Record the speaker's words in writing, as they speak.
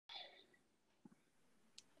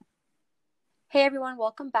Hey everyone,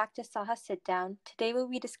 welcome back to Saha Sit Down. Today we'll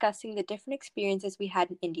be discussing the different experiences we had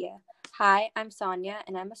in India. Hi, I'm Sonia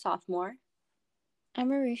and I'm a sophomore.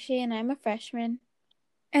 I'm Arushi and I'm a freshman.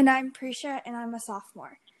 And I'm Prisha and I'm a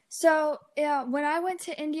sophomore. So, when I went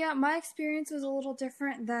to India, my experience was a little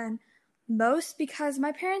different than most because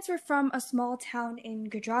my parents were from a small town in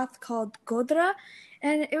Gujarat called Godhra,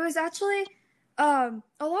 and it was actually a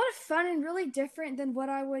lot of fun and really different than what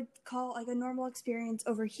I would call like a normal experience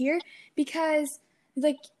over here because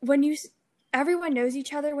like everyone knows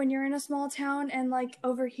each other when you're in a small town, and like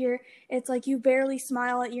over here it's like you barely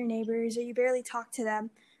smile at your neighbors or you barely talk to them.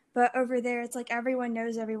 But over there, it's like everyone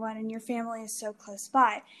knows everyone and your family is so close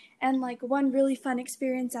by. And like one really fun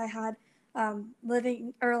experience I had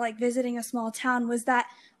living or like visiting a small town was that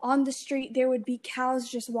on the street there would be cows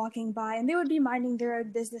just walking by and they would be minding their own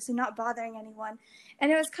business and not bothering anyone. And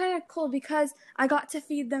it was kind of cool because I got to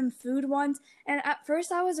feed them food once. And at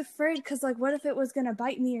first I was afraid because like what if it was going to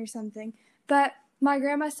bite me or something? But my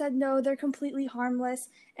grandma said no, they're completely harmless,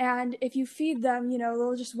 and if you feed them,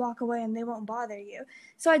 they'll just walk away and they won't bother you.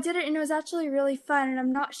 So I did it, and it was actually really fun, and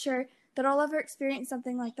I'm not sure that I'll ever experience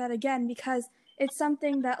something like that again because it's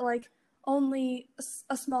something that like only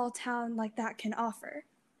a small town like that can offer.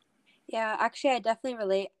 Yeah, actually I definitely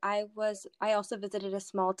relate. I also visited a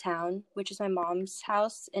small town, which is my mom's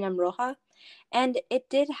house in Amroha, and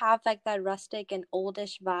it did have like that rustic and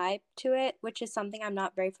oldish vibe to it, which is something I'm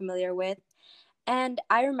not very familiar with. And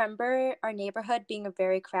I remember our neighborhood being a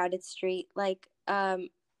very crowded street. It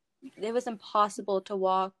was impossible to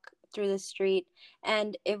walk through the street,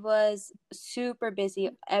 and it was super busy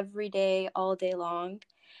every day, all day long.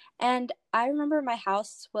 And I remember my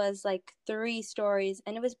house was like 3 stories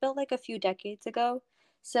and it was built like a few decades ago.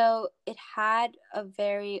 So it had a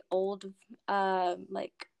very old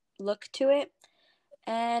like look to it.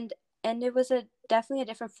 And it was a definitely a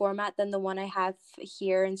different format than the one I have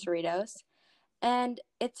here in Cerritos. And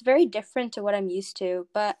it's very different to what I'm used to.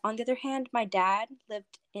 But on the other hand, my dad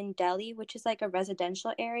lived in Delhi, which is like a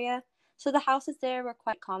residential area. So the houses there were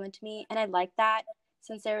quite common to me, and I liked that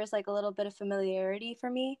since there was like a little bit of familiarity for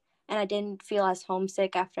me, and I didn't feel as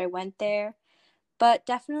homesick after I went there. But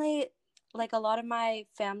definitely, like a lot of my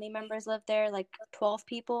family members lived there, like 12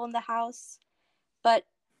 people in the house. But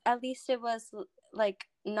at least it was like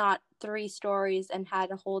not 3 stories and had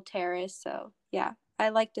a whole terrace. So yeah, I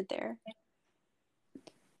liked it there.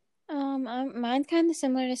 Mine's kind of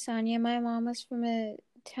similar to Sonia. My mom was from a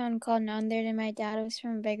town called Nanded, and my dad was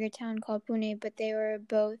from a bigger town called Pune. But they were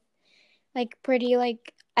both like pretty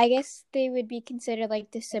like I guess they would be considered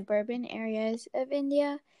like the suburban areas of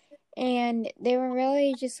India, and they were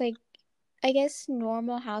really just like I guess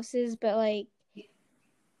normal houses, but like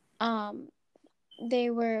um they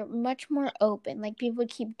were much more open. Like people would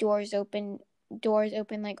keep doors open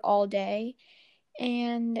like all day.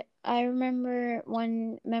 And I remember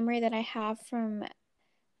one memory that I have from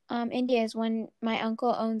India is when my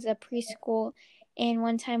uncle owns a preschool, and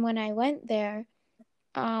one time when I went there,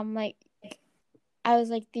 like I was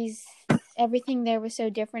like these everything there was so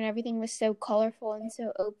different. Everything was so colorful and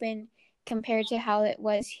so open compared to how it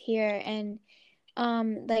was here, and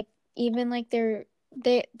like even like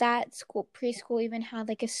that school preschool even had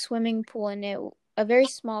like a swimming pool in it, a very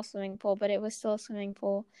small swimming pool, but it was still a swimming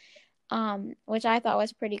pool, which I thought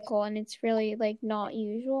was pretty cool, and it's really like not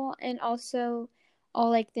usual. And also all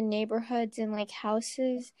like the neighborhoods and like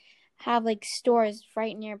houses have like stores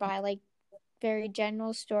right nearby, like very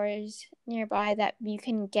general stores nearby that you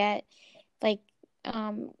can get like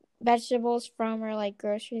vegetables from or like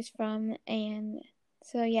groceries from. And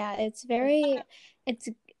so yeah, it's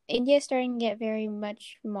India's starting to get very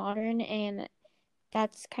much modern, and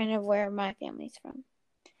that's kind of where my family's from.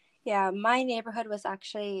 Yeah, my neighborhood was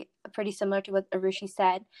actually pretty similar to what Arushi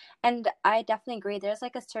said. And I definitely agree. There's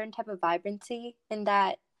like a certain type of vibrancy in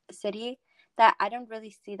that city that I don't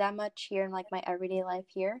really see that much here in like my everyday life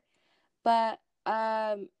here. But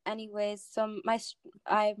anyways,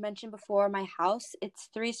 I mentioned before my house, it's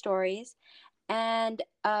 3 stories, and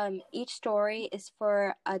each story is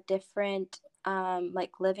for a different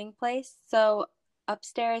like living place. So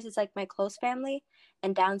upstairs is like my close family,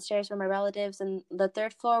 and downstairs were my relatives, and the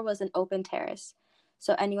third floor was an open terrace,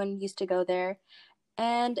 so anyone used to go there.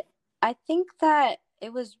 And I think that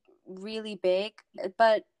it was really big,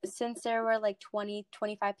 but since there were like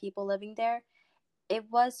 20-25 people living there,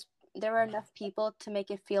 there were enough people to make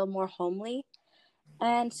it feel more homely.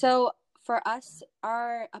 And so for us,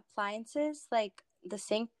 our appliances, like the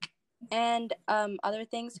sink and other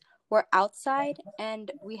things, were outside,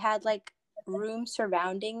 and we had like rooms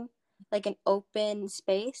surrounding like an open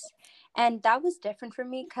space. And that was different for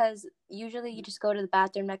me because usually you just go to the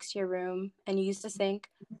bathroom next to your room and you use the sink,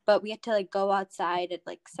 but we had to like go outside at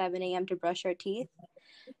like 7 a.m. to brush our teeth.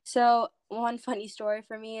 So one funny story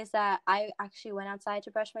for me is that I actually went outside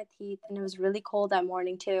to brush my teeth, and it was really cold that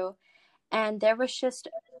morning too. And there was just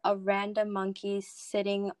a random monkey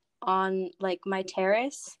sitting on like my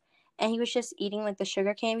terrace, and he was just eating like the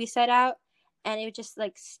sugar cane we set out, and it just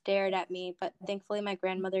like stared at me. But thankfully my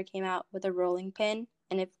grandmother came out with a rolling pin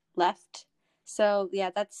and it left. So yeah,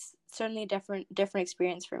 that's certainly a different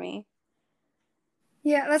experience for me.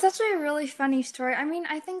 Yeah, that's actually a really funny story. I mean,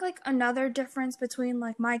 I think like another difference between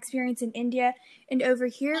like my experience in India and over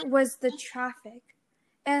here was the traffic.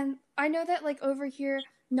 And I know that like over here,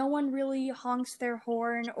 no one really honks their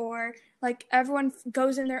horn or like everyone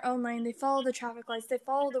goes in their own lane. They follow the traffic lights, they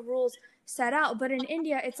follow the rules set out. But in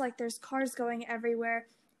India, it's like there's cars going everywhere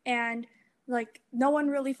and like no one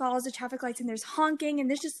really follows the traffic lights and there's honking and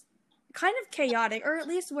there's just kind of chaotic, or at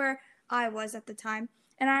least where I was at the time.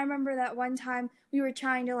 And I remember that one time we were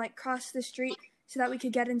trying to like cross the street so that we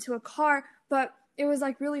could get into a car, but it was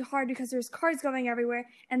like really hard because there's cars going everywhere.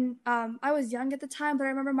 And I was young at the time, but I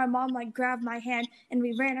remember my mom like grabbed my hand and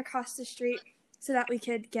we ran across the street so that we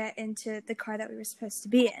could get into the car that we were supposed to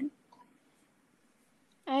be in.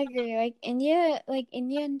 I agree. Like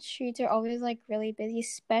Indian streets are always like really busy,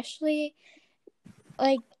 especially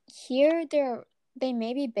like here they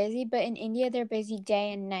may be busy, but in India they're busy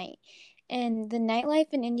day and night. And the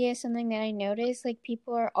nightlife in India is something that I noticed. Like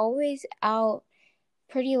people are always out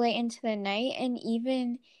pretty late into the night, and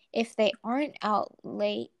even if they aren't out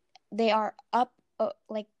late, they are up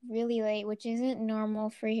like really late, which isn't normal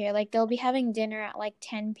for here. Like they'll be having dinner at like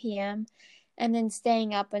 10 p.m. and then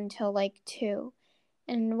staying up until like 2.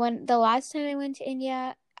 And when the last time I went to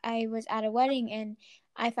India, I was at a wedding and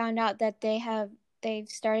I found out that they've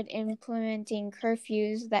started implementing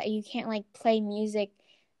curfews that you can't like play music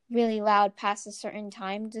really loud past a certain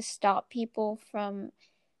time to stop people from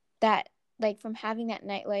that from having that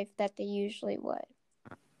nightlife that they usually would.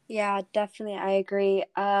 Yeah, definitely. I agree.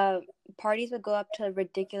 Parties would go up to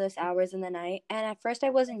ridiculous hours in the night. And at first, I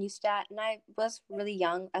wasn't used to that. And I was really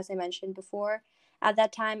young, as I mentioned before. At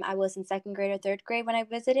that time, I was in second grade or third grade when I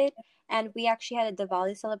visited. And we actually had a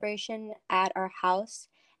Diwali celebration at our house.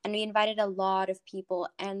 And we invited a lot of people.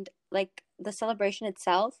 And like the celebration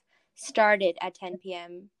itself started at 10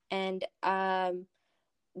 p.m. And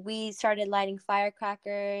we started lighting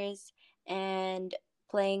firecrackers and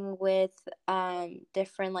playing with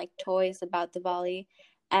different like toys about Diwali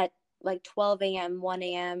at like 12 a.m., 1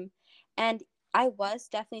 a.m. And I was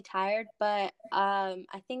definitely tired, but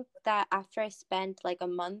I think that after I spent like a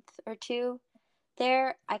month or two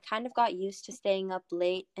there, I kind of got used to staying up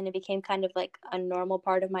late and it became kind of like a normal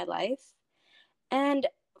part of my life. And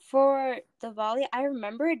for Diwali, I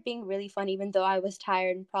remember it being really fun, even though I was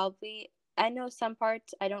tired and probably I know some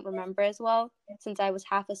parts I don't remember as well since I was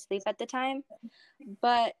half asleep at the time.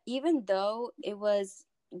 But even though it was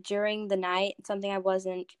during the night, something I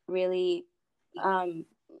wasn't really um,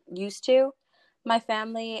 used to, my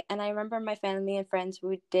family, and I remember my family and friends,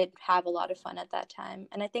 we did have a lot of fun at that time.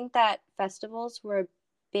 And I think that festivals were a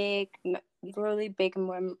big, really big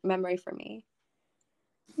memory for me.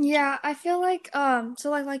 Yeah, I feel like so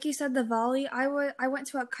like you said the volley, I went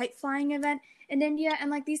to a kite flying event in India, and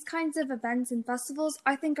like these kinds of events and festivals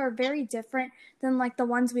I think are very different than like the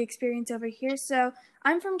ones we experience over here. So,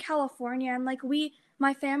 I'm from California and like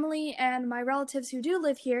my family and my relatives who do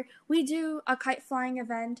live here, we do a kite flying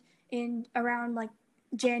event in around like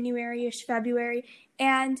January-ish, February,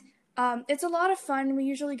 and it's a lot of fun. We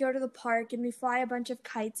usually go to the park and we fly a bunch of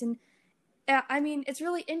kites and I mean, it's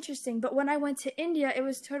really interesting. But when I went to India, it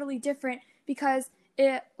was totally different because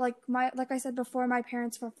like I said before, my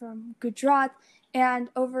parents were from Gujarat, and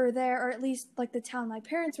over there, or at least like the town my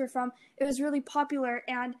parents were from, it was really popular.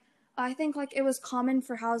 And I think like it was common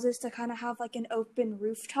for houses to kind of have like an open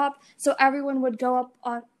rooftop, so everyone would go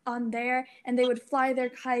up on there and they would fly their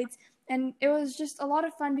kites. And it was just a lot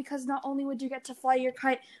of fun because not only would you get to fly your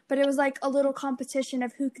kite, but it was like a little competition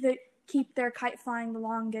of who could keep their kite flying the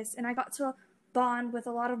longest. And I got to bond with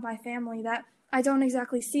a lot of my family that I don't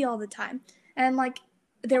exactly see all the time. And like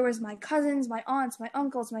there was my cousins, my aunts, my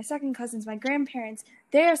uncles, my second cousins, my grandparents,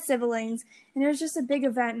 their siblings, and it was just a big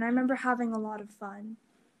event and I remember having a lot of fun.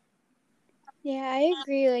 Yeah, I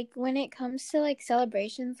agree. Like when it comes to like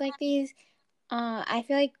celebrations like these, I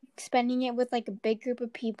feel like spending it with like a big group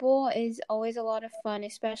of people is always a lot of fun,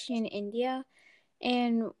 especially in India.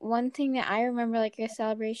 And one thing that I remember like a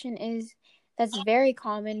celebration is that's very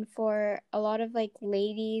common for a lot of like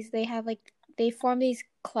ladies. They form these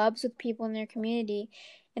clubs with people in their community,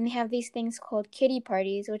 and they have these things called kiddie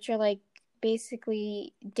parties, which are like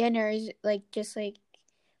basically dinners, like just like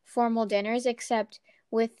formal dinners, except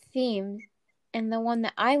with themes. And the one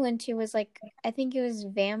that I went to was like, I think it was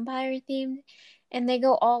vampire themed, and they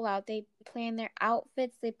go all out. They plan their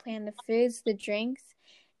outfits, they plan the foods, the drinks,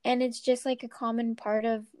 and it's just like a common part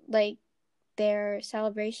of like their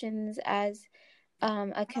celebrations as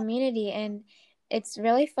a community. And it's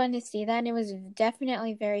really fun to see that, and it was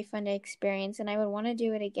definitely very fun to experience, and I would want to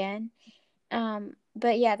do it again.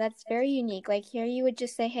 But yeah, that's very unique. Like here you would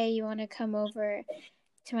just say, hey, you want to come over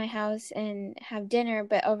to my house and have dinner,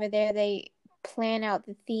 but over there they plan out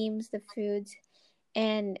the themes, the foods,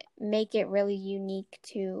 and make it really unique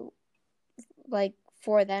to like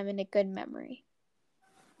for them and a good memory.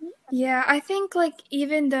 Yeah, I think like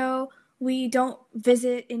even though we don't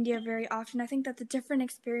visit India very often, I think that the different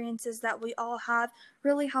experiences that we all have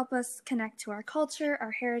really help us connect to our culture,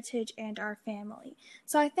 our heritage, and our family.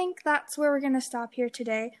 So I think that's where we're going to stop here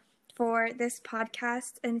today for this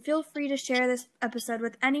podcast. And feel free to share this episode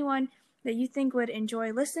with anyone that you think would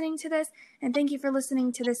enjoy listening to this. And thank you for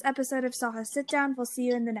listening to this episode of Saha Sit Down. We'll see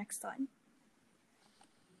you in the next one.